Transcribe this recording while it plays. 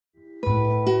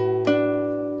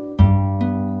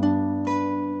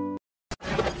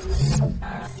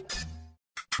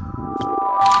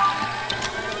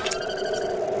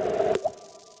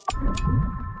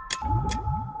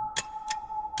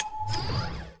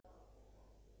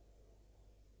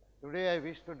Today I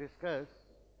wish to discuss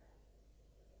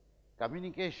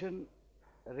communication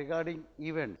regarding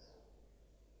events.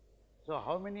 So,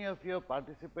 how many of you have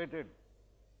participated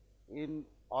in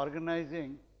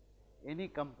organizing any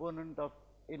component of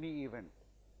any event?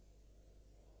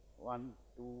 1,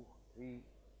 2, 3,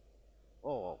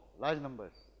 oh, large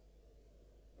numbers.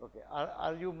 Okay.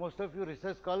 Are you, most of you,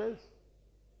 research scholars?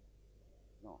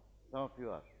 No, some of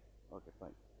you are. Okay,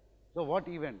 fine. So, what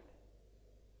event?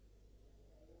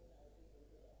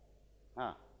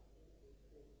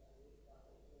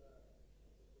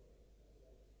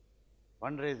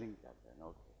 Fundraising campaign,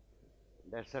 okay.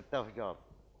 That's a tough job.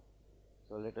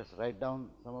 So, let us write down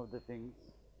some of the things.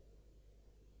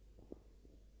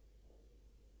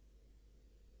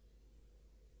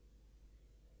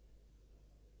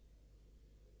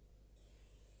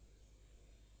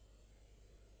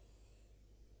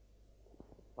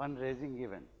 Fundraising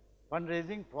event,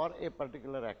 fundraising for a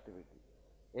particular activity.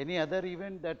 Any other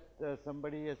event that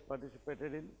somebody has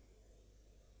participated in?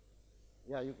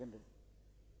 Yeah, you can.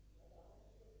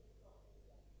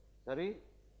 Sorry?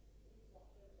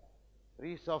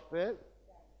 Free software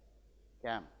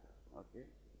camp. Okay.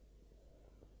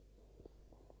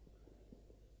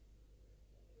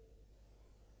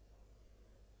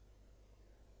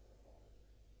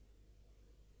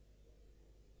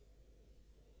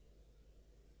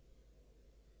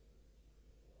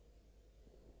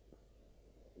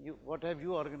 What have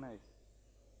you organized?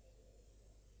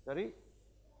 Sorry?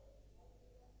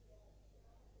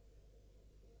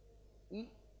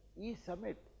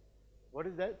 E-Summit. What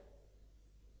is that?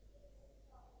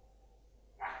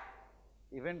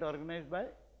 Event organized by?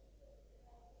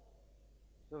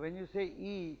 So, when you say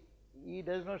E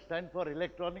does not stand for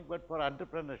electronic, but for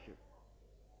entrepreneurship.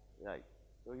 Right.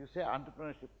 So, you say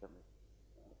entrepreneurship summit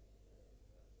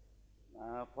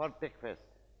for Tech Fest.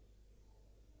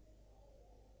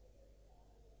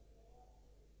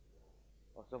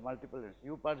 So, multiple events.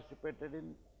 You participated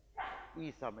in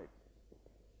E-Summit.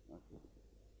 Okay.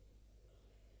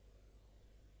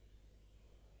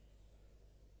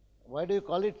 Why do you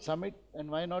call it summit and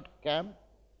why not camp?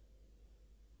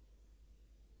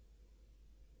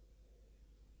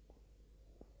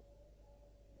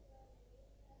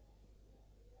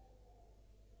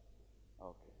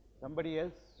 Okay. Somebody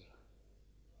else?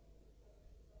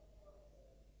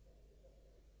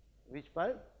 Which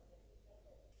part?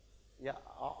 Yeah,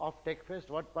 of Tech Fest,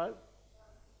 what part?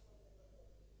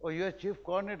 Oh, you are chief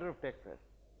coordinator of Tech Fest.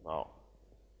 Wow,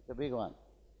 it's a big one.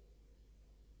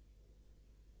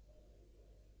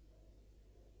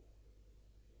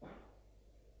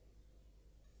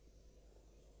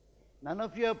 None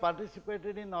of you have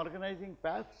participated in organizing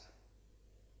PAFs?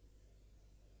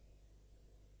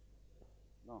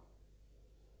 No.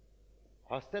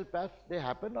 Hostel PAFs, they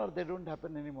happen or they don't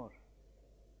happen anymore?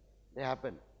 They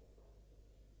happen.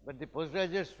 But the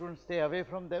postgraduate students stay away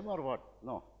from them or what?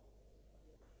 No.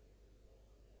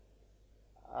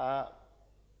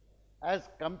 As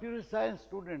computer science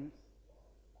students,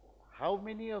 how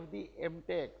many of the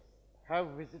MTechs have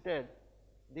visited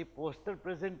the poster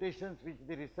presentations which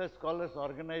the research scholars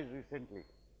organized recently?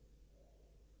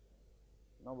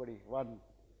 Nobody. 1,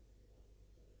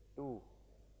 2.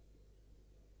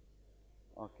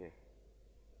 Okay.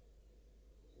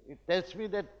 It tells me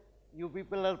that you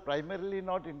people are primarily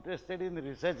not interested in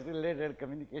research related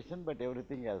communication, but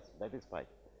everything else. That is fine.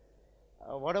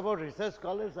 What about research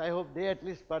scholars? I hope they at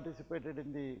least participated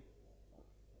in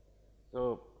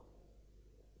the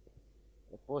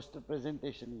poster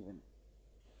presentation even.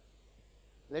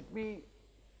 Let me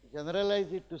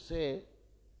generalize it to say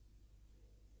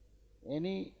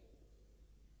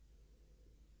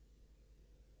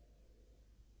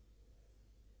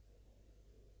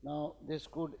now this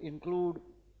could include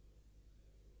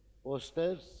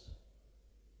posters,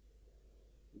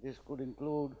 this could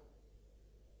include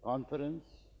conference,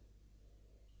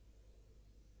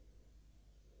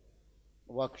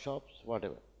 workshops,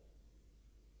 whatever.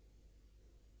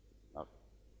 Okay.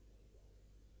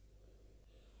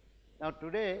 Now,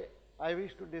 today I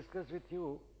wish to discuss with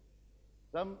you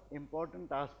some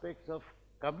important aspects of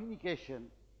communication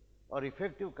or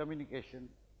effective communication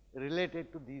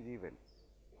related to these events.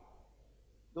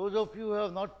 Those of you who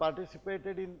have not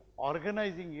participated in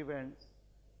organizing events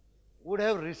would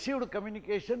have received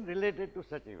communication related to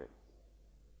such events.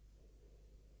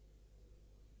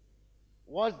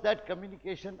 Was that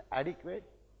communication adequate?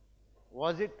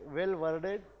 Was it well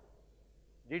worded?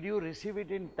 Did you receive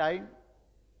it in time?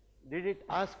 Did it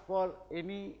ask for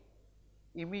any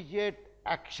immediate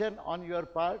action on your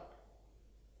part?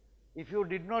 If you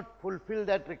did not fulfill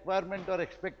that requirement or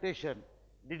expectation,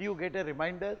 did you get a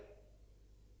reminder?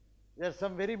 there are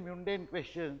some very mundane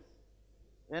questions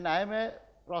when I am a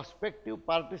prospective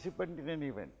participant in an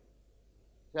event.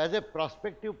 So, as a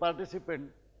prospective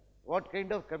participant, what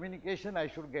kind of communication I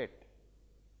should get?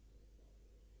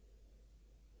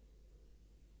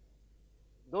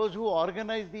 Those who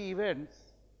organize the events,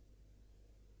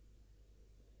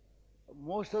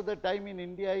 most of the time in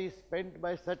India is spent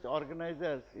by such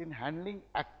organizers in handling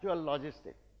actual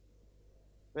logistics.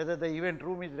 Whether the event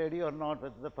room is ready or not,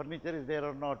 whether the furniture is there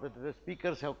or not, whether the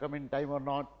speakers have come in time or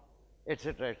not,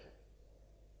 etc., etc.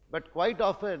 But quite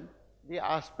often, the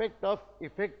aspect of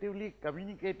effectively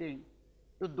communicating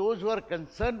to those who are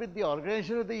concerned with the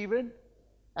organization of the event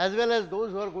as well as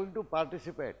those who are going to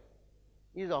participate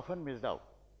is often missed out.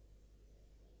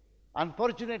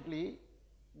 Unfortunately,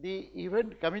 the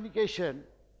event communication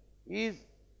is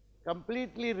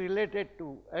completely related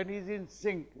to and is in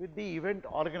sync with the event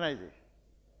organization.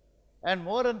 And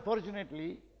more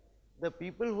unfortunately, the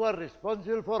people who are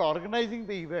responsible for organizing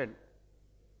the event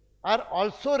are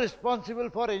also responsible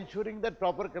for ensuring that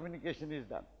proper communication is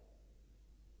done.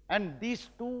 And these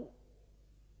two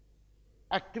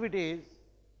activities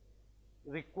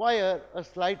require a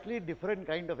slightly different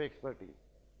kind of expertise.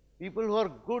 People who are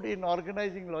good in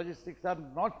organizing logistics are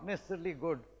not necessarily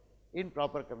good in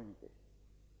proper communication.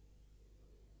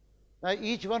 Now,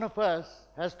 each one of us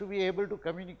has to be able to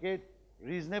communicate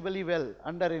reasonably well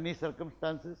under any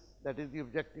circumstances. That is the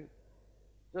objective.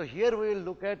 So, here we will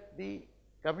look at the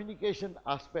communication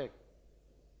aspect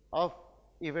of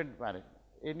event management.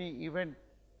 Any event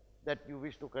that you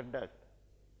wish to conduct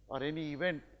or any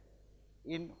event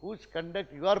in whose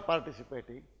conduct you are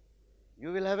participating,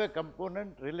 you will have a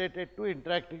component related to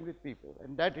interacting with people,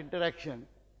 and that interaction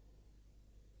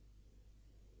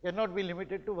cannot be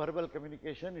limited to verbal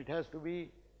communication. It has to be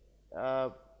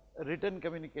written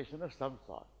communication of some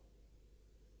sort.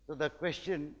 So, the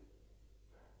question,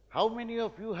 how many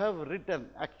of you have written,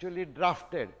 actually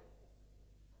drafted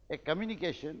a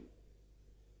communication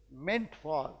meant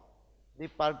for the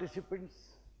participants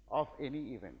of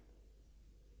any event?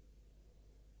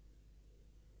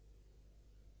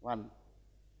 One.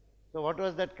 So, what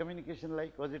was that communication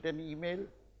like? Was it an email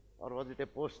or was it a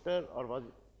poster or was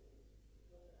it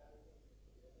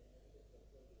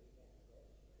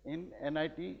in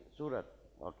NIT Surat?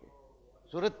 Okay.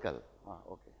 Suratkal.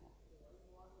 Okay.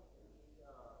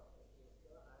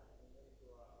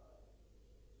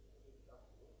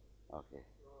 Okay.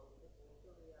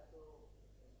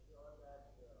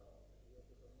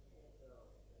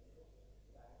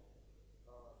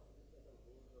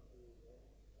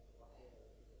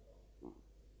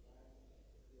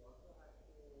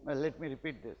 Well, let me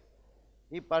repeat this.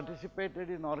 He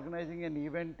participated in organizing an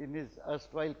event in his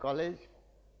erstwhile college,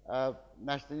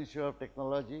 National Institute of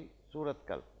Technology,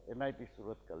 Suratkal, NIT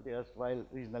Suratkal, the erstwhile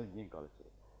regional engineering college.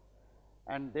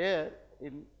 And there,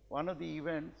 in one of the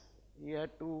events, he had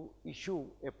to issue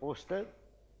a poster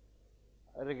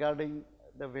regarding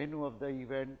the venue of the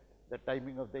event, the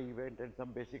timing of the event and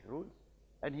some basic rules,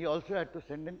 and he also had to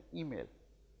send an email.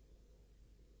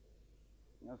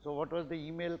 So, what was the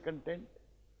email content?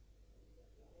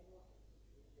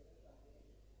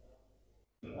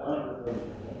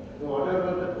 So,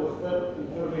 whatever the poster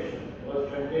information was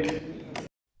contained in the email.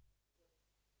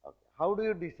 Okay. How do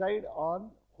you decide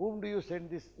on whom do you send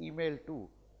this email to?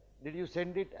 Did you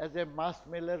send it as a mass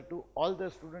mailer to all the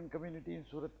student community in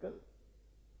Suratkal?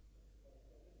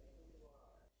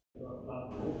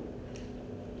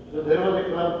 So, there was a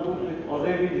club group with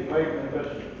already defined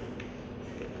membership.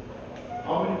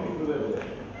 How many people were there?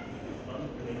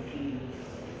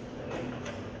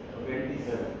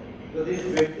 27. So, these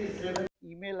 27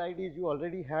 email IDs you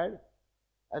already had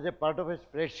as a part of a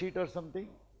spreadsheet or something?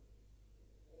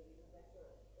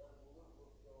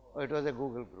 Oh, it was a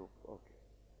Google group. Okay.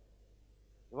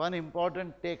 One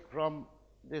important take from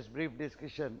this brief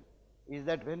discussion is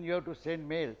that when you have to send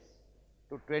mails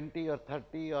to 20 or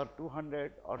 30 or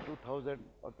 200 or 2000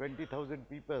 or 20,000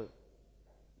 people,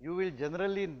 you will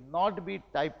generally not be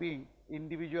typing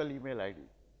individual email ID,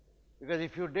 because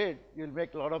if you did, you will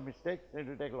make a lot of mistakes and it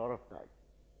will take a lot of time.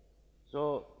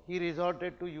 So, he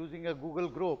resorted to using a Google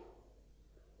group,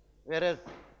 whereas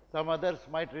some others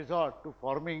might resort to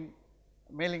forming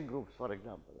mailing groups, for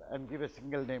example, and give a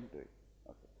single name to it.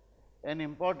 Okay. An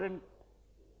important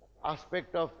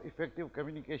aspect of effective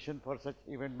communication for such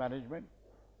event management,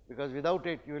 because without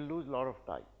it you will lose a lot of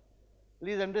time.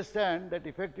 Please understand that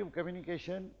effective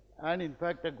communication and in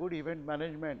fact a good event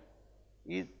management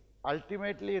is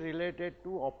ultimately related to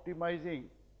optimizing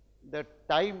the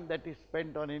time that is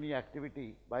spent on any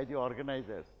activity by the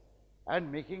organizers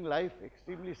and making life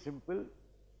extremely simple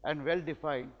and well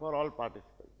defined for all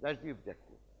participants. That is the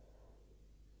objective.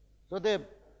 So the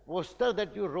poster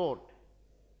that you wrote,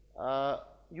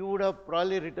 you would have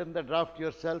probably written the draft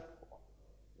yourself.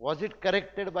 Was it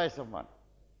corrected by someone?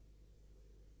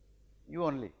 You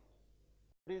only.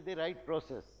 What is the right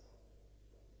process?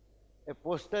 A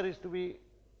poster is to be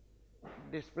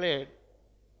displayed.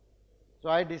 So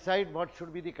I decide what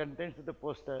should be the contents of the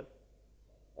poster,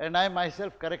 and I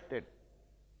myself correct it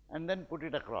and then put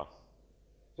it across.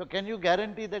 So can you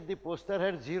guarantee that the poster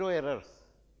had 0 errors?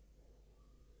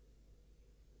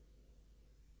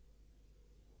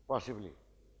 Possibly.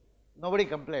 Nobody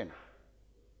complained.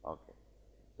 Okay.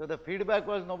 So the feedback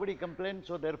was nobody complained,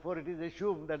 so therefore it is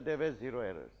assumed that there were 0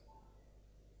 errors.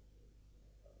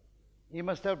 He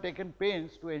must have taken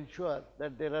pains to ensure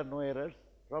that there are no errors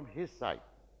from his side.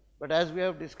 But as we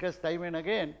have discussed time and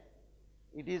again,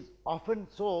 it is often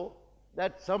so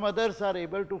that some others are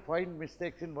able to find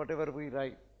mistakes in whatever we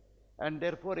write, and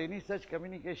therefore any such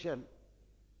communication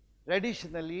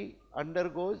traditionally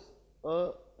undergoes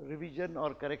a revision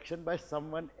or correction by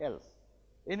someone else,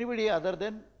 anybody other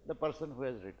than the person who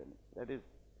has written it. That is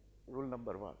rule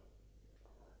number 1.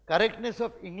 Correctness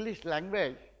of English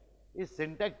language is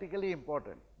syntactically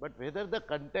important, but whether the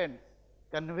contents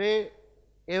convey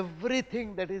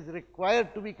everything that is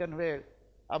required to be conveyed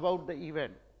about the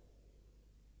event,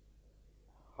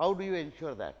 how do you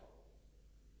ensure that?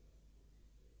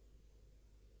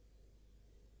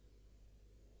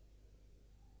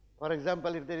 For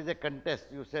example, if there is a contest,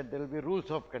 you said there will be rules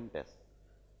of contest.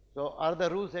 So are the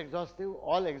rules exhaustive?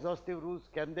 All exhaustive rules,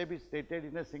 can they be stated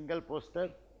in a single poster,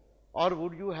 or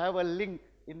would you have a link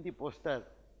in the poster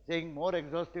saying more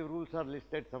exhaustive rules are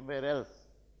listed somewhere else,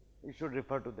 you should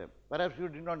refer to them? Perhaps you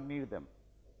did not need them.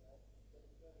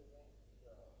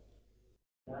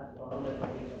 So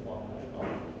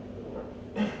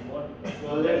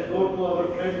let's go to our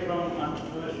friend from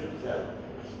entrepreneurship cell.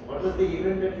 What was the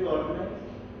event that you organized?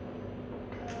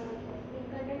 It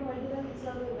contained multiple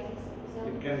sub-events.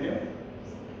 It contained?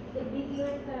 The big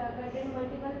event contained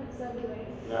multiple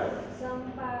sub-events. Right. Some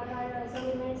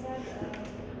events had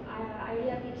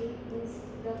idea pitching, means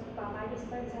the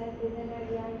participants had present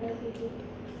idea and their pitching.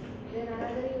 Then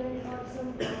another event got some.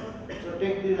 So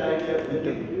take this idea.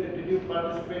 Did you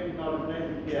participate in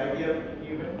organizing the idea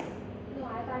event? No,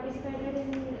 I participated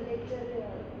in lecture,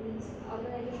 means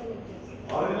organizing the lectures.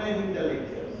 Organizing the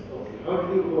lectures. Okay. How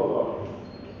did you go about it?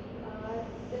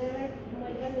 There were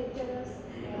multiple lecturers.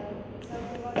 Some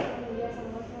were from India, some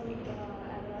were from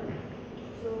abroad.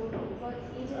 So for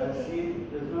each lecture. She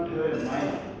does not have a mic.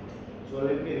 So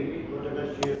let me repeat whatever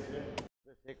she has said for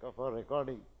the sake of our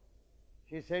recording.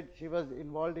 She said she was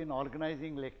involved in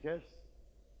organizing lectures.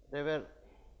 There were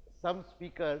some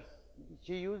speakers.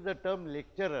 She used the term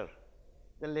lecturer.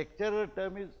 The lecturer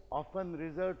term is often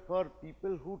reserved for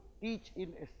people who teach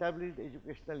in established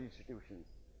educational institutions.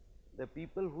 The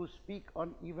people who speak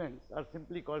on events are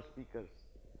simply called speakers.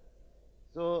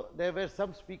 So there were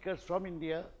some speakers from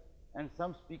India and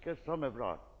some speakers from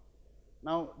abroad.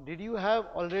 Now, did you have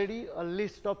already a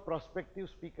list of prospective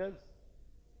speakers?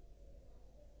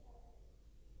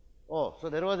 Oh, so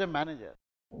there was a manager.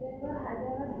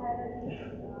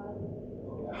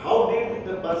 How did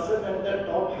the person at the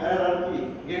top hierarchy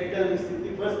get the list in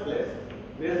the first place,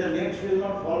 where the names will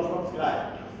not fall from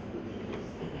sky?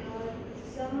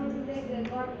 Some they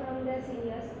got from their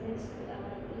seniors.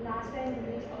 Last time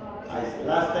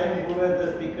Last time who were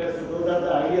the speakers? So those are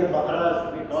the ideal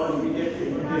bakaras we call immediately.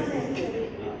 Not necessarily.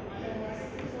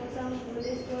 So some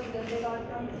list they got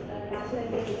from last time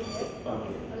they did it.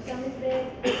 Okay. Some is they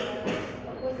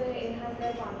of course they enhance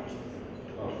their content.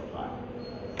 Oh, fine.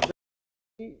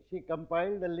 She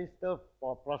compiled a list of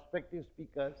prospective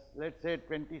speakers, let's say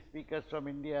 20 speakers from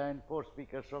India and 4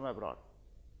 speakers from abroad,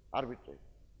 arbitrary,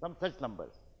 some such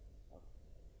numbers.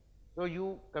 So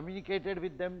you communicated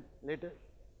with them later?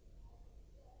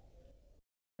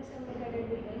 Communicated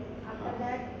with them. After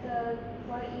that,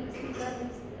 for each speaker, the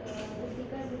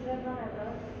speakers which were from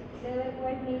abroad, they were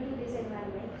quite new to this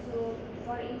environment. So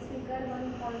for each speaker,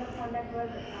 one point of contact was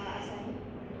assigned.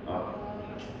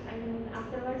 And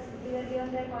afterwards, we were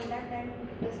given their contact, and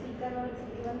the speaker was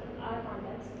given our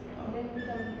contacts. Then we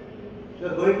communicated. So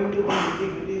going into the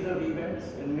nitty-gritties of events,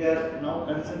 and we are now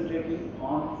concentrating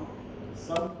on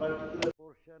some particular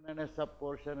portion and a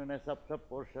sub-portion and a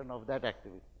sub-sub-portion of that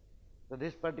activity. So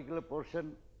this particular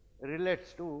portion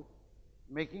relates to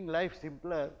making life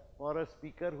simpler for a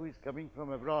speaker who is coming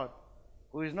from abroad,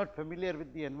 who is not familiar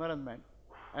with the environment,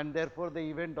 and therefore the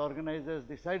event organizers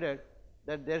decided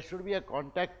that there should be a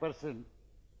contact person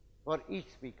for each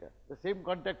speaker. The same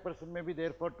contact person may be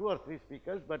there for 2 or 3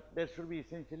 speakers, but there should be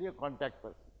essentially a contact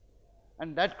person.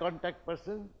 And that contact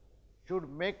person should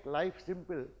make life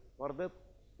simple for the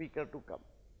speaker to come.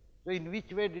 So, in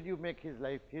which way did you make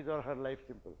his or her life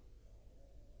simple?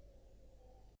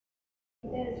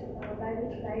 Yes, by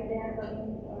which flight they are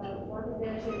coming, what is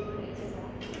their schedule, etc.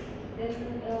 Then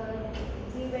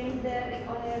we went there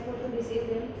on airport to receive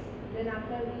them. Then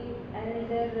after we arranged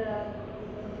their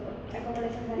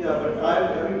accommodation facilities. Yeah, but I am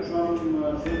coming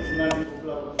from Cincinnati,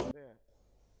 Oklahoma.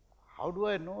 How do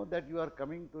I know that you are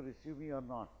coming to receive me or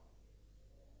not?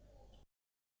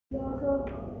 So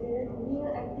we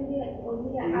actually only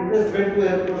You just went to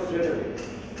airport straight away.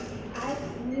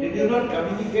 Did you not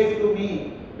communicate to me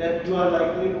that you are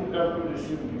likely to come to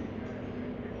receive me?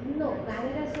 No,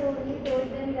 manager so he told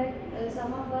them that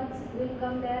some of us will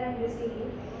come there and receive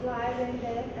you. So I went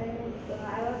there and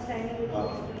I was standing with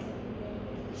Okay.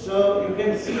 So you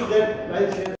can see that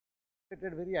while she has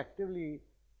Participated very actively,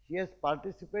 she has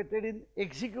participated in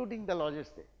executing the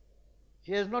logistics.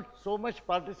 She has not so much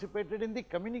participated in the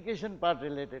communication part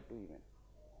related to event.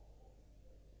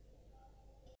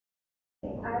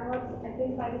 I was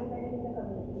actively participating in the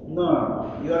community.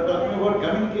 no. You are talking about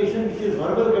communication, which is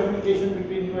verbal communication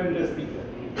between you and the speaker.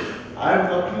 I am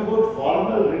talking about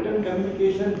formal written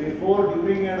communication before,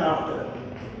 during, and after.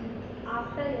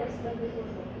 After yes, but before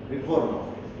no. Before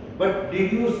no. But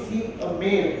did you see a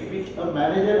mail which a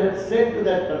manager had sent to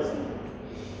that person?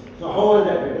 So how was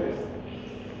that mail?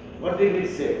 What did it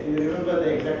say? Do you remember the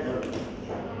exact word?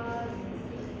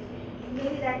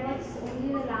 Maybe that was only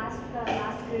the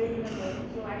last grade in the mail.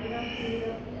 So I did not see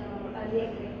the earlier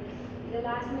grade. The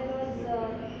last mail was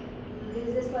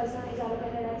this person is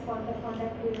allocated as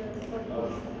contact with for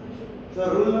So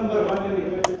rule number 1 in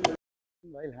event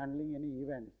While handling any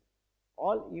event,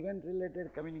 all event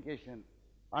related communication,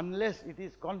 unless it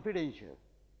is confidential,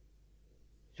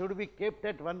 should be kept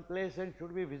at one place and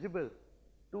should be visible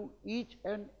to each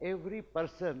and every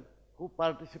person who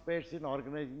participates in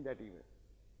organizing that event.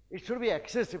 It should be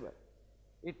accessible.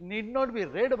 It need not be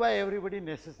read by everybody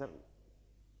necessarily.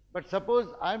 But suppose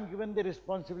I am given the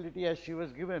responsibility as she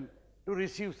was given to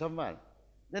receive someone,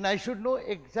 then I should know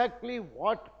exactly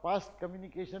what past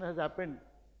communication has happened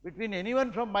between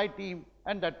anyone from my team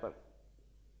and that person.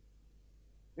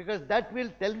 Because that will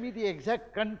tell me the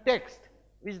exact context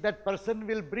which that person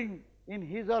will bring in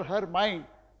his or her mind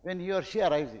when he or she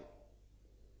arrives in.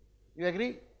 You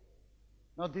agree?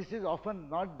 Now this is often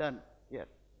not done here,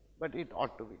 but it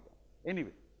ought to be done.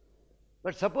 Anyway,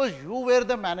 but suppose you were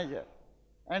the manager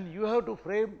and you have to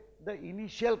frame the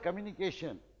initial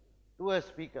communication to a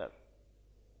speaker.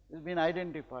 It's been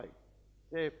identified,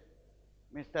 say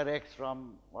Mr. X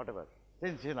from whatever,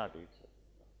 Cincinnati itself.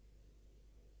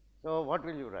 So what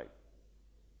will you write?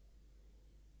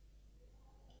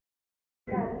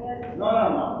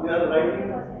 No. You are writing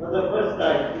for the first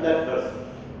time to that person.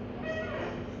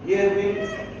 He has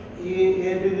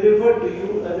been referred to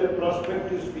you as a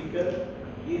prospective speaker.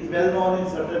 He is well known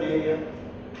in certain area.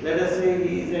 Let us say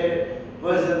he is a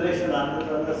first generation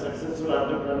entrepreneur, successful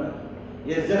entrepreneur.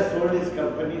 He has just sold his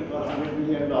company for $100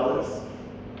 million.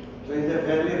 So he is a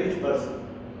fairly rich person.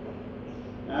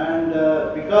 And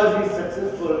because he is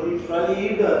successful, he is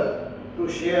probably eager to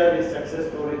share his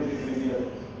success stories with many others.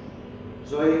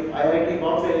 So if IIT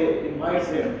Bombay invites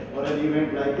him for an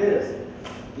event like this,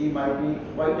 he might be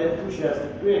quite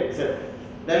enthusiastic to accept.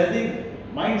 That's the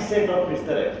mindset of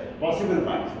Mr. X, possible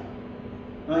mindset.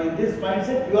 Now in this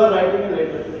mindset, you are writing a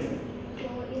letter to him. So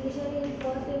initially in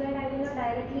first event, I will not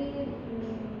directly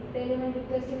tell him and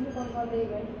request him to come for the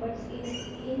event. But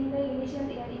in the initial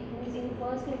means in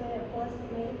first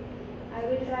mail, I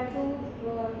will try to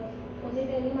only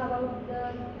tell him about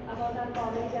our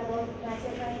college, about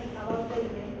myself, and about the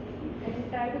event,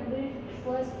 and try to build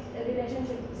first a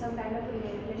relationship, some kind of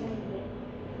relationship,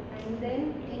 and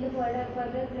then in the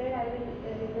further grade, I will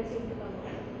request him to come.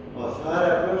 So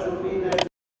our approach would be that.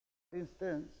 For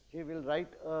instance, she will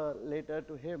write a letter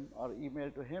to him or email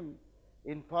to him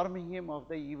informing him of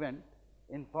the event,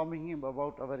 informing him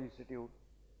about our institute,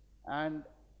 and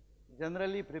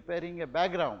generally preparing a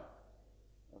background.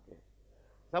 Okay.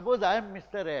 Suppose I am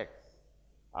Mr. X,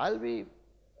 I will be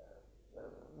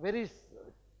very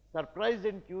surprised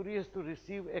and curious to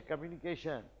receive a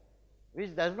communication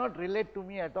which does not relate to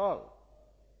me at all.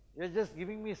 You are just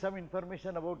giving me some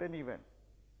information about an event.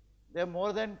 There are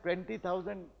more than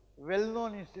 20,000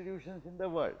 well-known institutions in the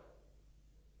world.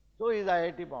 So is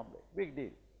IIT Bombay, big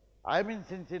deal. I am in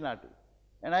Cincinnati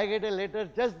and I get a letter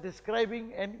just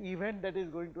describing an event that is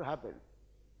going to happen.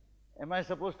 Am I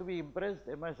supposed to be impressed?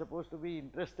 Am I supposed to be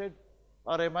interested?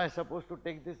 Or am I supposed to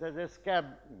take this as a scam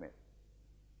email?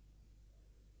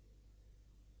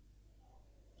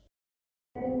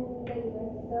 The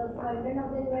content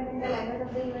of the event and the language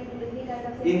of the event will be kind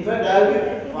of In fact, I will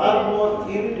be far more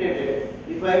irritated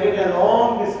if I get a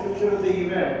long description of the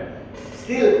event,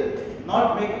 still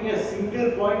not making a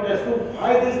single point as to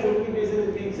why this documentation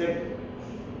is being sent.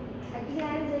 Actually,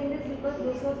 I am saying this because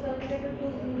this was communicated to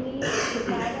me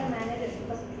by the manager.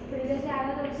 Because previously, I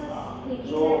was also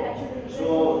thinking that I should request.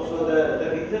 So the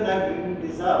reason I am bringing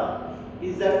this up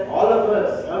is that all of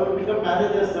us have to become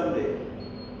managers someday.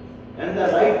 And the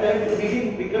right time to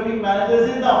begin becoming managers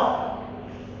is now.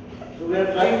 So we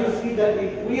are trying to see that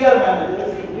if we are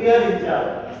managers, if we are in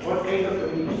charge, what kind of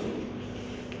communication.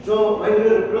 So when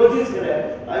your approach is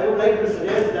correct, I would like to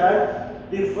suggest that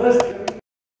the first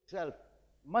itself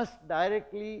must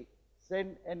directly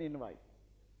send an invite.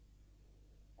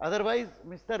 Otherwise,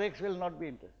 Mr. X will not be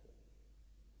interested.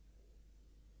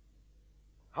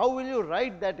 How will you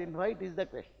write that invite is the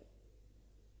question.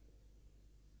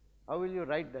 How will you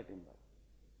write that invite?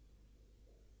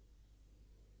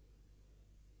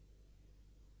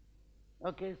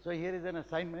 Okay, so here is an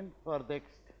assignment for the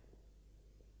next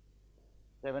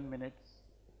 7 minutes.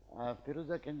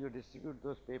 Firuza, can you distribute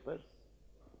those papers?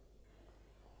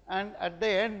 And at the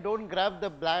end, don't grab the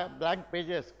blank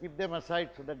pages, keep them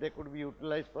aside so that they could be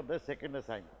utilized for the second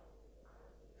assignment.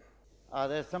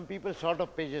 There are some people short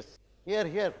of pages.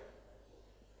 Here.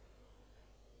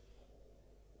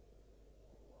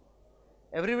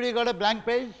 Everybody got a blank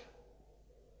page?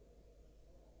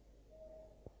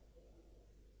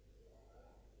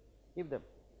 Keep them.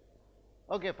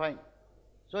 Okay, fine.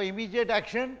 So immediate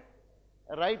action,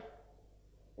 write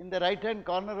in the right hand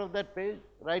corner of that page,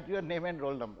 write your name and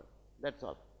roll number. That's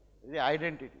all. The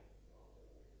identity.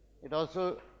 It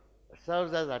also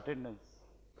serves as attendance.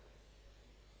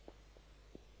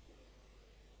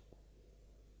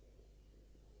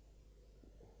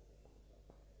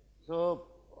 So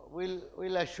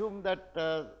we'll assume that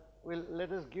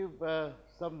let us give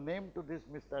some name to this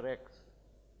Mr. X.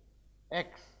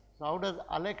 X. So how does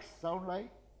Alex sound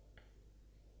like?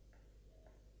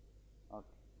 Okay.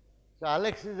 So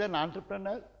Alex is an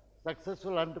entrepreneur,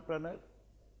 successful entrepreneur.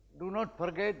 Do not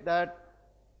forget that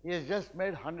he has just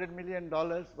made $100 million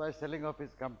by selling off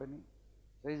his company.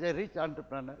 So he is a rich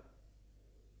entrepreneur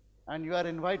and you are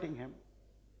inviting him.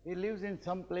 He lives in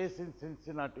some place in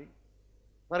Cincinnati.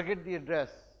 Forget the address.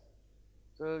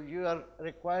 So you are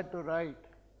required to write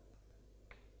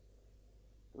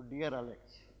to Dear Alex.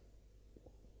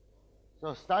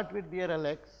 So start with Dear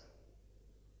Alex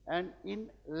and in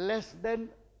less than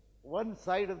one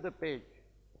side of the page,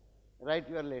 write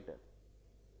your letter.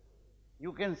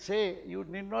 You can say, you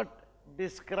need not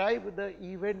describe the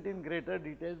event in greater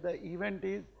detail. The event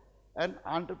is an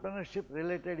entrepreneurship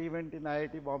related event in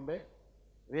IIT Bombay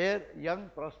where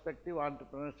young prospective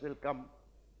entrepreneurs will come.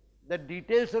 The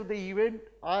details of the event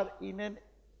are in an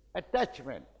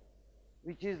attachment,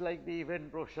 which is like the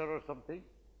event brochure or something,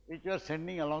 which you are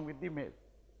sending along with the mail.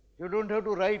 You don't have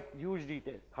to write huge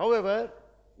details. However,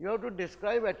 you have to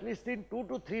describe at least in 2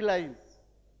 to 3 lines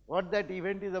what that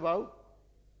event is about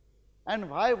and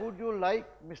why would you like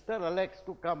Mr. Alex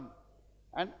to come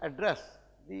and address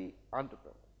the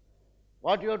entrepreneur.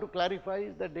 What you have to clarify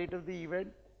is the date of the event,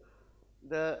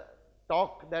 the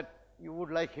talk that you would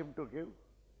like him to give.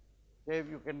 Say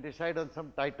you can decide on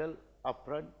some title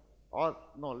upfront, or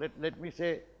no, let me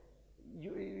say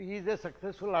he is a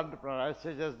successful entrepreneur. I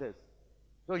suggest this.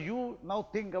 So you now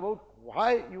think about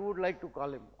why you would like to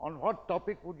call him, on what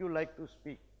topic would you like to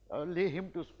speak,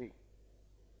 him to speak.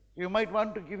 You might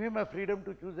want to give him a freedom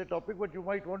to choose a topic, but you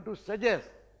might want to suggest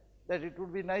that it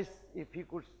would be nice if he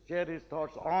could share his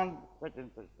thoughts on such and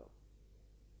such topic.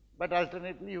 But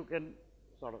alternately, you can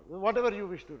sort of, whatever you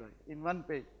wish to write in one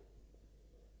page.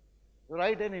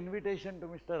 Write an invitation to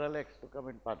Mr. Alex to come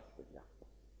and participate. Yeah.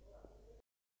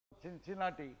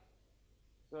 Cincinnati.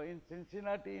 So in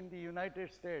Cincinnati in the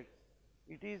United States,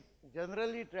 it is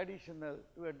generally traditional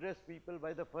to address people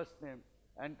by the first name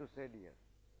and to say dear.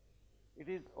 It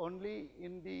is only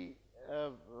in the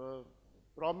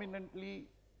prominently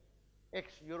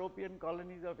ex-European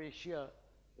colonies of Asia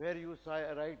where you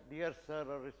write dear sir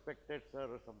or respected sir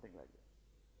or something like that.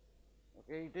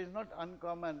 Okay, it is not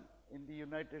uncommon in the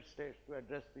United States to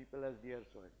address people as dear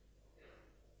so.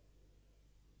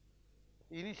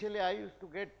 Initially, I used to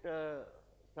get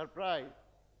surprised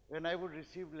when I would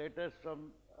receive letters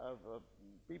from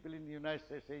people in the United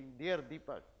States saying, dear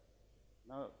Deepak.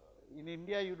 Now, in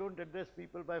India, you don't address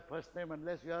people by first name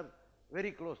unless you are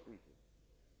very close to each other.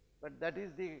 But that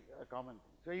is the common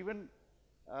thing. So even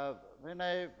when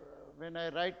I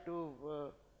write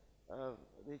to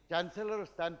the Chancellor of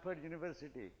Stanford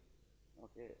University,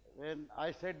 okay, when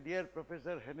I said, dear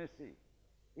Professor Hennessy,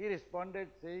 he responded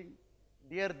saying,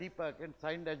 dear Deepak and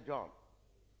signed as John.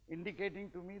 indicating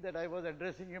to me that I was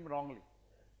addressing him wrongly.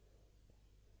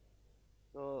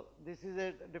 So, this is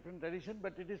a different tradition,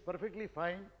 but it is perfectly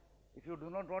fine if you do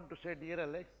not want to say dear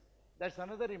Alex. That is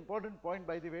another important point,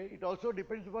 by the way. It also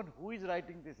depends upon who is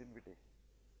writing this invitation.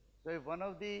 So, if one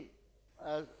of the,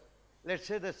 let us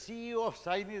say the CEO of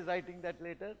Sign is writing that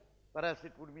letter, perhaps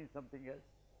it would mean something else.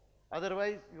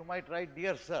 Otherwise, you might write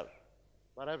dear sir.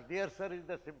 Perhaps dear sir is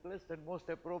the simplest and most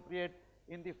appropriate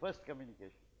in the first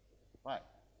communication. Fine.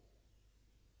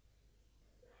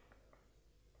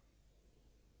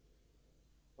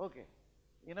 Okay,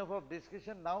 enough of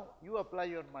discussion. Now you apply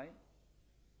your mind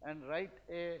and write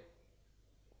a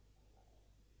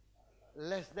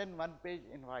less than 1 page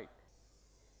invite.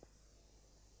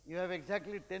 You have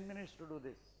exactly 10 minutes to do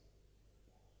this.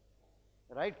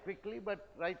 Write quickly, but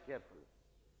write carefully.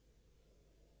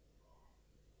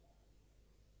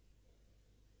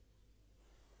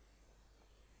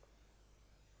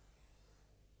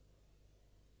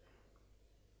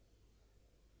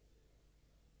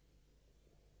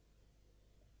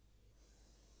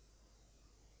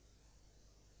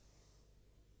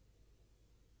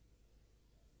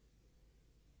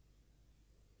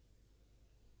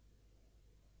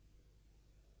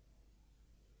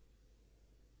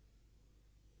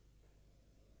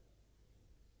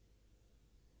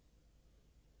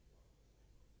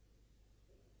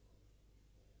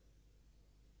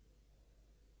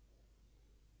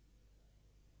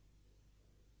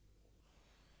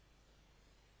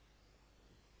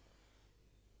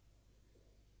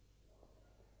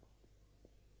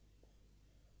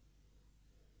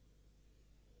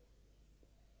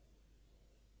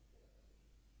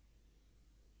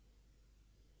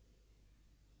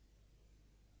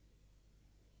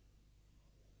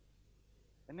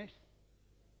 Finished?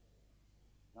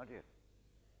 Not yet.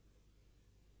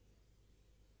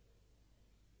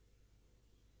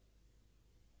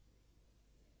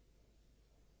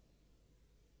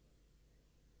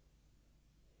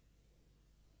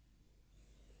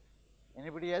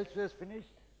 Anybody else who has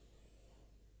finished?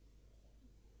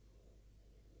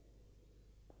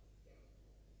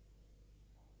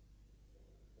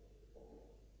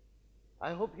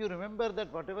 I hope you remember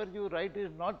that whatever you write is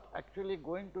not actually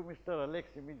going to Mr. Alex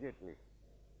immediately.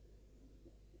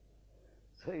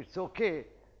 So, it is okay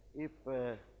if,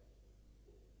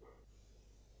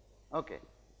 okay,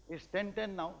 it is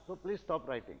 10:10 now, so please stop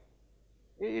writing.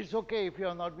 It is okay if you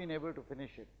have not been able to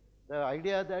finish it. The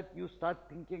idea that you start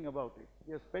thinking about it,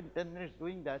 you have spent 10 minutes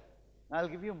doing that, I will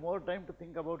give you more time to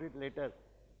think about it later.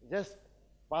 Just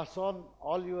pass on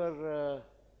all your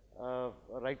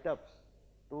write-ups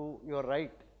to your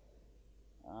right.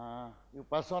 You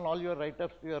pass on all your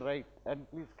write-ups to your right and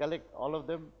please collect all of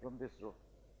them from this row.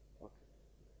 Okay.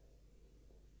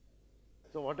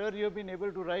 So, whatever you have been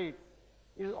able to write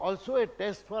is also a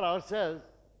test for ourselves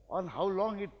on how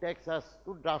long it takes us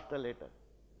to draft a letter.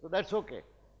 So, that is okay.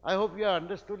 I hope you have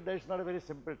understood that it is not a very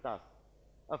simple task.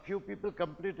 A few people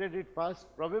completed it fast,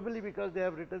 probably because they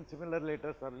have written similar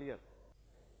letters earlier.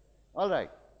 All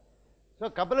right. So,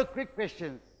 a couple of quick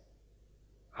questions.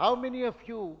 How many of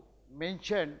you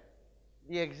mentioned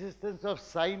the existence of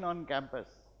Sign on campus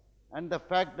and the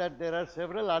fact that there are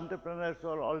several entrepreneurs who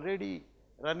are already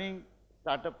running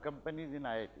startup companies in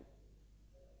IIT?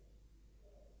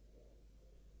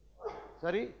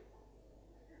 Sorry?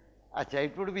 Acha,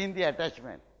 it would be in the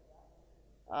attachment.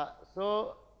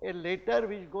 So, a letter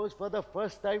which goes for the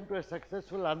first time to a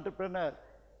successful entrepreneur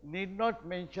need not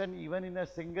mention even in a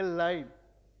single line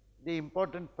the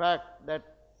important fact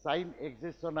that Sign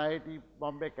exists on IIT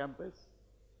Bombay campus.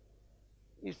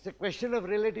 It's a question of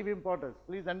relative importance,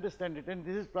 please understand it, and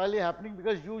this is probably happening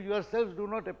because you yourselves do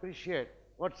not appreciate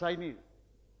what Sign is.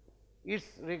 It's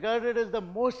regarded as the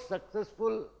most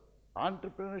successful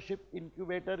entrepreneurship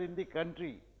incubator in the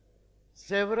country.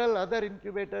 Several other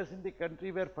incubators in the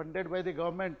country were funded by the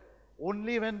government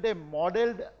only when they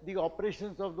modeled the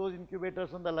operations of those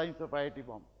incubators on the lines of IIT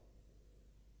Bombay.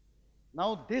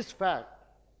 Now, this fact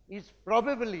is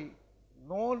probably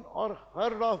known or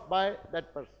heard of by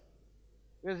that person,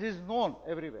 because it is known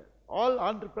everywhere. All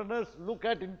entrepreneurs look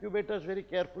at incubators very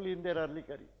carefully in their early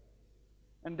career,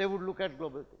 and they would look at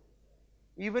global things.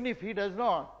 Even if he does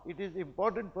not, it is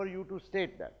important for you to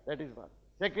state that. That is one.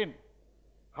 Second,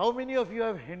 how many of you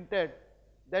have hinted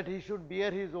that he should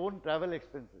bear his own travel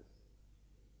expenses?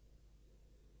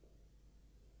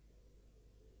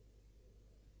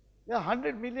 Yeah,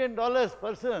 $100 million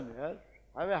person, yeah,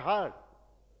 have a heart.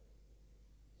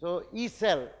 So,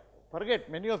 e-cell, forget,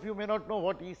 many of you may not know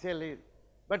what e-cell is,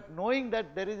 but knowing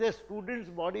that there is a students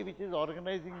body which is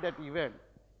organizing that event,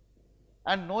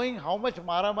 and knowing how much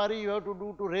maramari you have to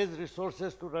do to raise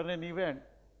resources to run an event,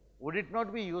 Would it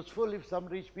not be useful if some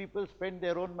rich people spend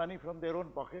their own money from their own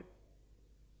pocket?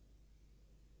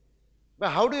 But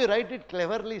how do you write it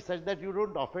cleverly such that you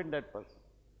don't offend that person?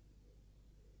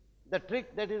 The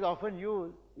trick that is often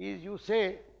used is you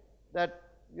say that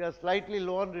you are slightly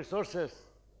low on resources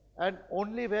and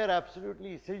only where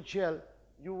absolutely essential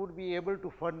you would be able to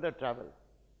fund the travel.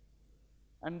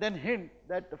 And then hint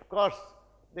that of course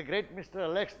the great Mr.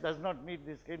 Alex does not need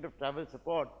this kind of travel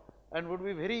support and would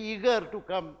be very eager to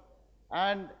come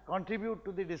and contribute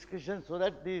to the discussion so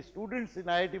that the students in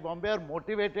IIT Bombay are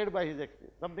motivated by his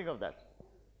experience, something of that.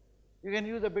 You can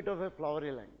use a bit of a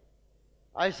flowery language.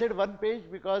 I said one page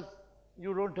because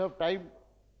you don't have time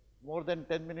more than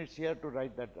 10 minutes here to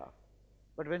write that draft.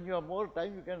 But when you have more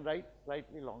time, you can write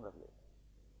slightly longer later.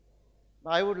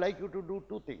 Now, I would like you to do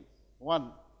two things.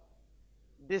 One,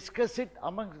 discuss it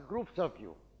amongst groups of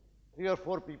you, 3 or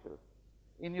 4 people,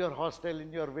 in your hostel,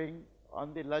 in your wing,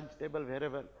 on the lunch table,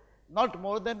 wherever, not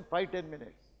more than 5-10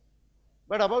 minutes.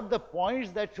 But about the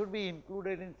points that should be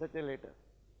included in such a letter.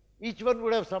 Each one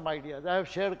would have some ideas. I have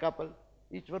shared a couple.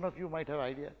 Each one of you might have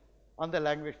idea on the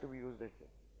language to be used, etc.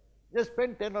 Just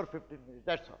spend 10 or 15 minutes,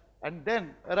 that's all. And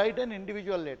then write an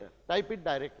individual letter, type it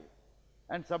directly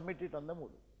and submit it on the Moodle.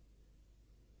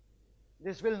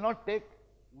 This will not take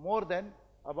more than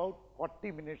about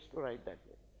 40 minutes to write that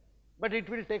letter, but it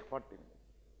will take 40 minutes.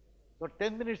 So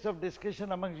 10 minutes of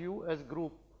discussion among you as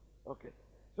group, okay.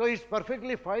 So it's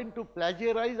perfectly fine to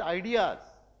plagiarize ideas.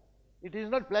 It is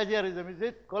not plagiarism, it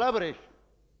is collaboration.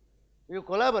 You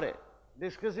collaborate,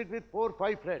 discuss it with 4 or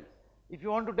 5 friends. If you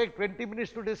want to take 20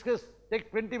 minutes to discuss,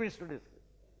 take 20 minutes to discuss.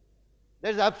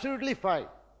 That is absolutely fine.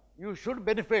 You should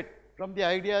benefit from the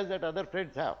ideas that other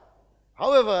friends have.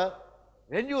 However,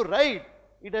 when you write,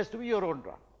 it has to be your own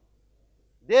draft.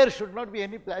 There should not be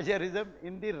any plagiarism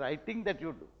in the writing that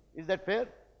you do. Is that fair?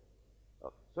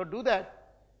 Okay. So do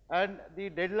that, and the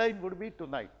deadline would be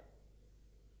tonight.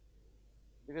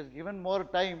 Because given more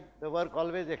time, the work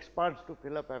always expands to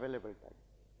fill up available time.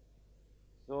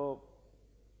 So,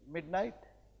 midnight?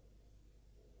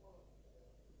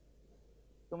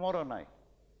 Tomorrow night.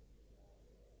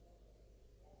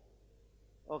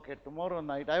 Okay, tomorrow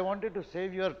night. I wanted to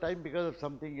save your time because of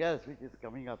something else which is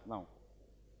coming up now.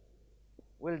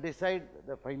 We'll decide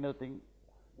the final thing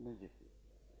immediately.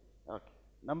 Okay.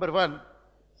 Number 1,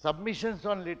 submissions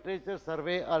on literature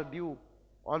survey are due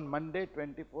on Monday,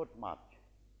 24th March.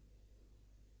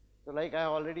 So, like I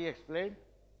already explained,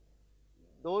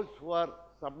 those who are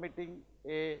submitting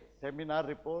a seminar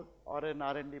report or an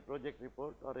R&D project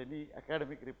report or any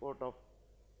academic report of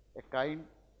a kind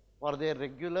for their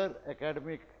regular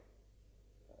academic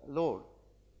load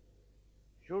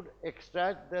should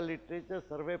extract the literature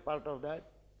survey part of that,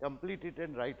 complete it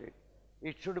and write it.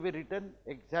 It should be written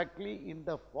exactly in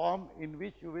the form in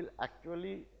which you will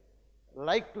actually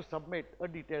like to submit a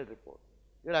detailed report.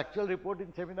 Your actual report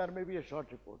in seminar may be a short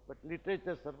report, but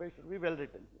literature survey should be well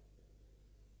written.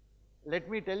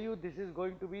 Let me tell you, this is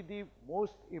going to be the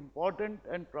most important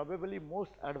and probably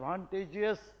most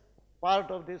advantageous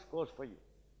part of this course for you.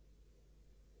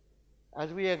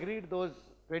 As we agreed, those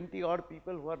 20 odd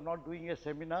people who are not doing a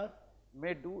seminar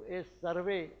may do a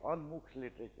survey on MOOCs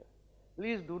literature.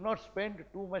 Please do not spend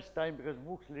too much time because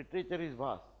MOOCs literature is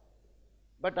vast.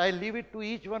 But I leave it to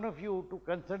each one of you to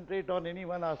concentrate on any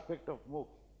one aspect of MOOCs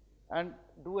and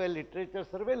do a literature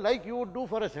survey like you would do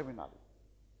for a seminar.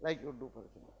 Like you would do for a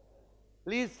seminar.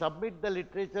 Please submit the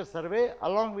literature survey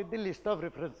along with the list of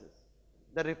references.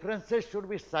 The references should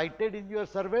be cited in your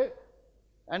survey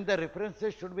and the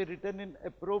references should be written in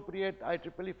appropriate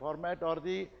IEEE format or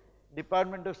the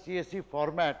Department of CSE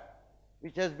format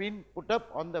which has been put up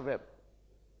on the web.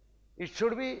 It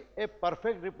should be a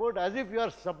perfect report as if you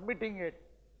are submitting it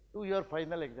to your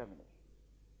final examination.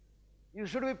 You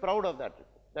should be proud of that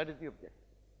report. That is the objective.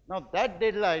 Now that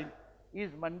deadline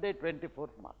is Monday, 24th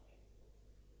March.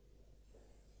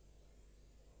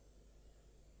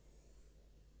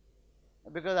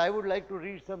 Because I would like to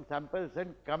read some samples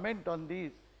and comment on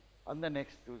these on the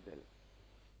next Tuesday.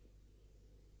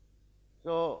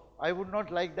 So I would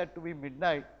not like that to be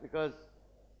midnight because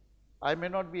I may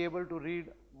not be able to read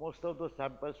most of those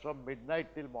samples from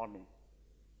midnight till morning,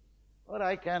 or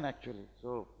I can actually.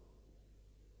 So,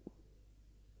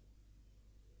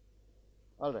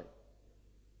 all right.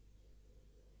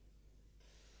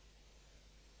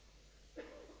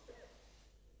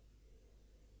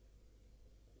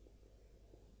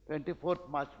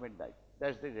 March midnight,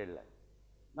 that's the deadline.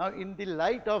 Now, in the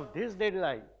light of this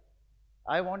deadline,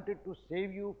 I wanted to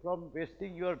save you from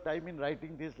wasting your time in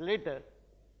writing this letter.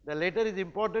 The letter is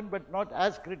important but not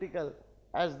as critical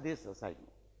as this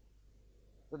assignment.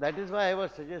 So that is why I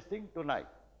was suggesting tonight.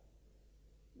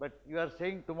 but you are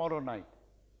saying tomorrow night.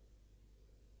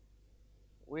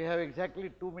 We have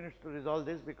exactly 2 minutes to resolve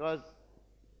this because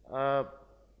uh,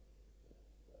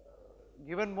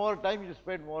 given more time, you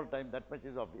spend more time, that much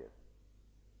is obvious.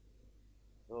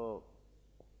 So,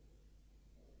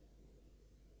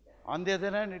 on the other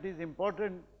hand, it is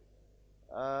important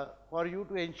for you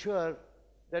to ensure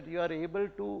that you are able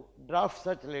to draft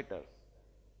such letters.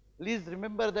 Please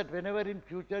remember that whenever in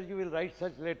future you will write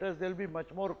such letters, there will be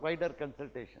much more wider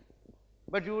consultation.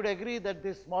 But you would agree that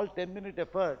this small 10-minute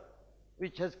effort,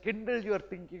 which has kindled your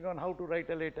thinking on how to write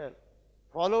a letter,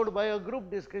 followed by a group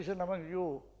discussion among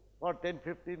you for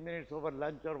 10-15 minutes over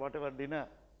lunch or whatever dinner,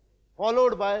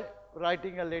 followed by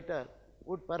writing a letter,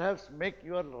 would perhaps make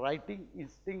your writing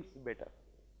instincts better.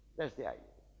 That's the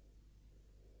idea.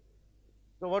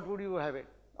 So what would you have it?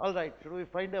 All right, should we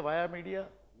find a via media?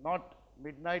 Not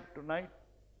midnight tonight,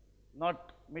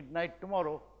 not midnight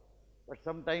tomorrow, but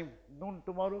sometime noon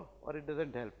tomorrow, or it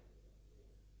doesn't help?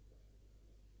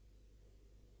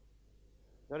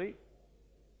 Sorry?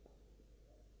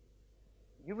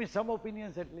 Give me some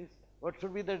opinions at least. What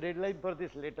should be the deadline for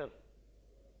this letter?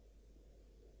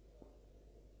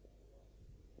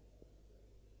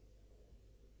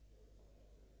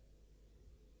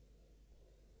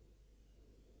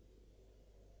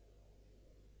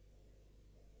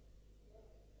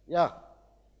 Yeah.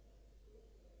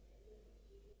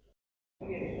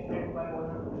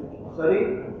 Sorry?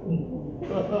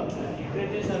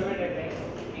 Literature survey deadline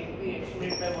can be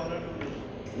extended by 1 or 2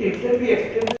 days. It can be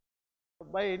extended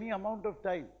By any amount of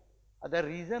time. The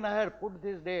reason I had put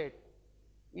this date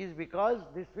is because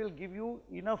this will give you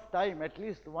enough time, at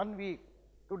least 1 week,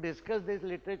 to discuss this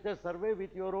literature survey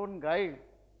with your own guide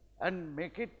and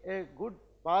make it a good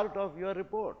part of your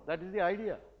report. That is the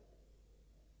idea.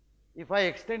 If I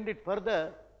extend it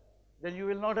further, then you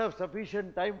will not have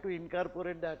sufficient time to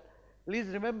incorporate that. Please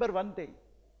remember one thing,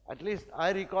 at least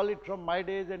I recall it from my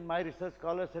days and my research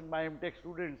scholars and my MTech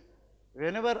students.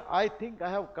 Whenever I think I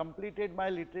have completed my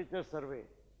literature survey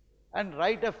and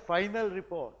write a final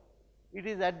report, it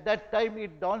is at that time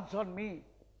it dawns on me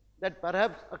that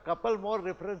perhaps a couple more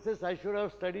references I should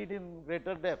have studied in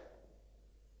greater depth.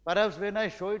 Perhaps when I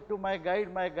show it to my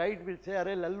guide will say,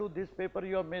 "Arey Lallu, this paper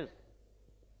you have missed."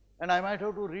 And I might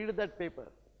have to read that paper.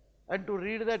 And to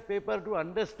read that paper, to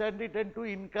understand it and to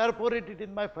incorporate it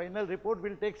in my final report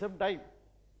will take some time.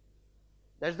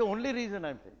 That's the only reason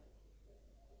I'm saying.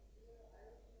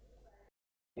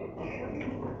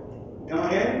 Come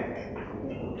again?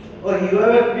 Oh, you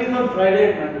have a quiz on Friday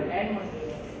and Monday. And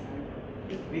Monday.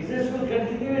 Recess will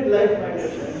continue in life, my dear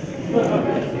friends.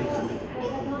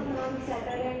 Hackathon on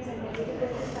Saturday and Sunday. It is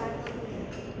going to start soon.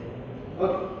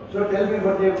 Okay, so tell me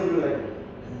what day would you like?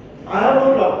 I have no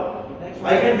problem. I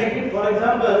can make it, for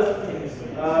example,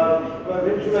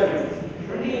 when should I make it?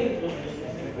 28th.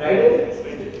 Friday?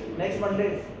 Next Monday.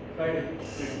 Friday.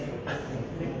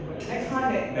 Next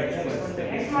Monday. Next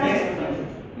Monday.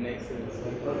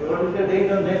 Okay, what is the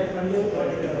date on next Monday?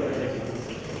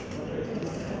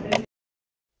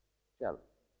 Chalo.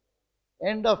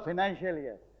 End of financial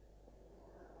year.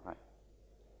 Fine.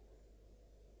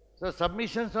 So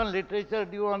submissions on literature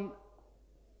due on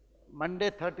Monday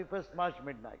 31st March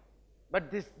midnight.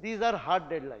 But these are hard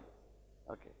deadlines.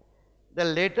 Okay. The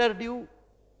later due,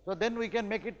 so then we can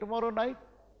make it tomorrow night.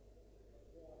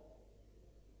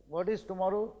 What is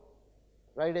tomorrow?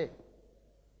 Friday.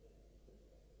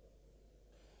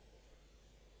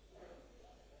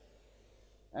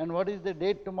 And what is the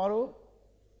date tomorrow?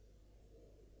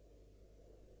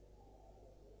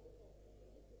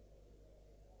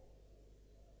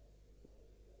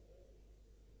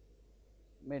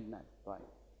 Midnight, fine.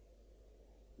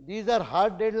 These are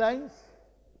hard deadlines,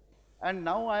 and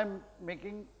now I am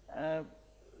making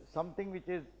something which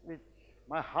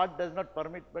my heart does not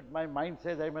permit, but my mind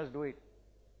says I must do it.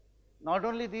 Not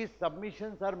only these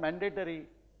submissions are mandatory,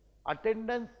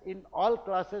 attendance in all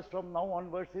classes from now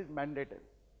onwards is mandatory.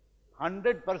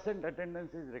 100%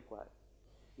 attendance is required.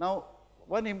 Now,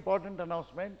 one important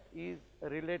announcement is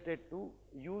related to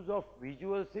use of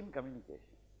visuals in communication.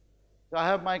 So I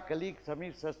have my colleague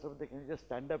Samir Sastravate. Can you just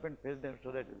stand up and face them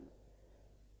so that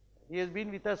he has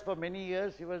been with us for many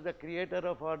years. He was the creator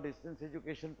of our distance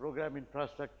education program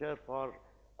infrastructure for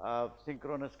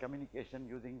synchronous communication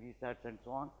using VSATs and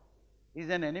so on. He is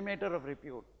an animator of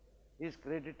repute. He is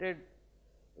credited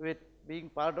with being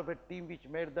part of a team which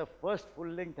made the first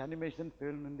full-length animation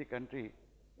film in the country.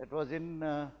 That was in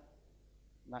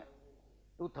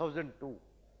 2002.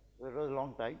 So it was a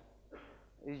long time.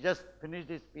 He just finished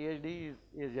his PhD,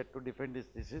 he is yet to defend his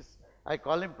thesis. I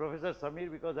call him Professor Samir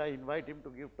because I invite him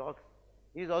to give talks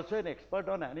He is also an expert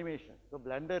on animation. So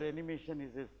Blender animation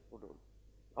is his foothold.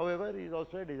 However, he is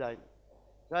also a designer.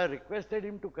 So I requested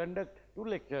him to conduct 2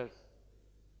 lectures,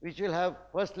 which will have,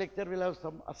 first lecture will have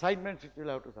some assignments which we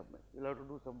will have to submit. We will have to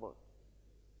do some work.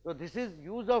 So this is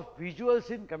use of visuals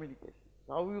in communication.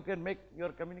 So how you can make your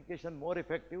communication more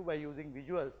effective by using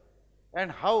visuals,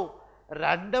 and how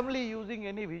randomly using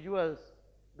any visuals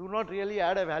do not really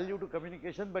add a value to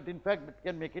communication, but in fact it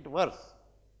can make it worse.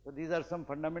 So these are some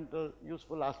fundamental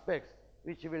useful aspects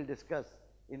which we will discuss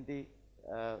in the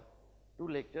 2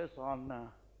 lectures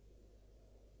on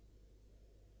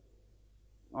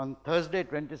Thursday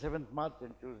 27th March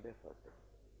and Tuesday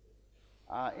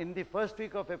 1st. In the first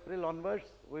week of April onwards,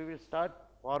 we will start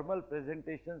formal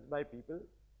presentations by people.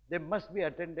 They must be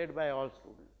attended by all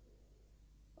students.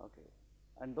 Okay.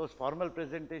 And those formal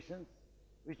presentations,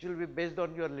 which will be based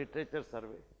on your literature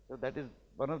survey. So that is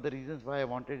one of the reasons why I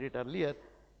wanted it earlier.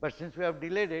 But since we have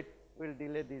delayed it, we will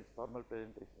delay these formal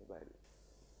presentations by a little.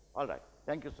 All right.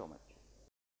 Thank you so much.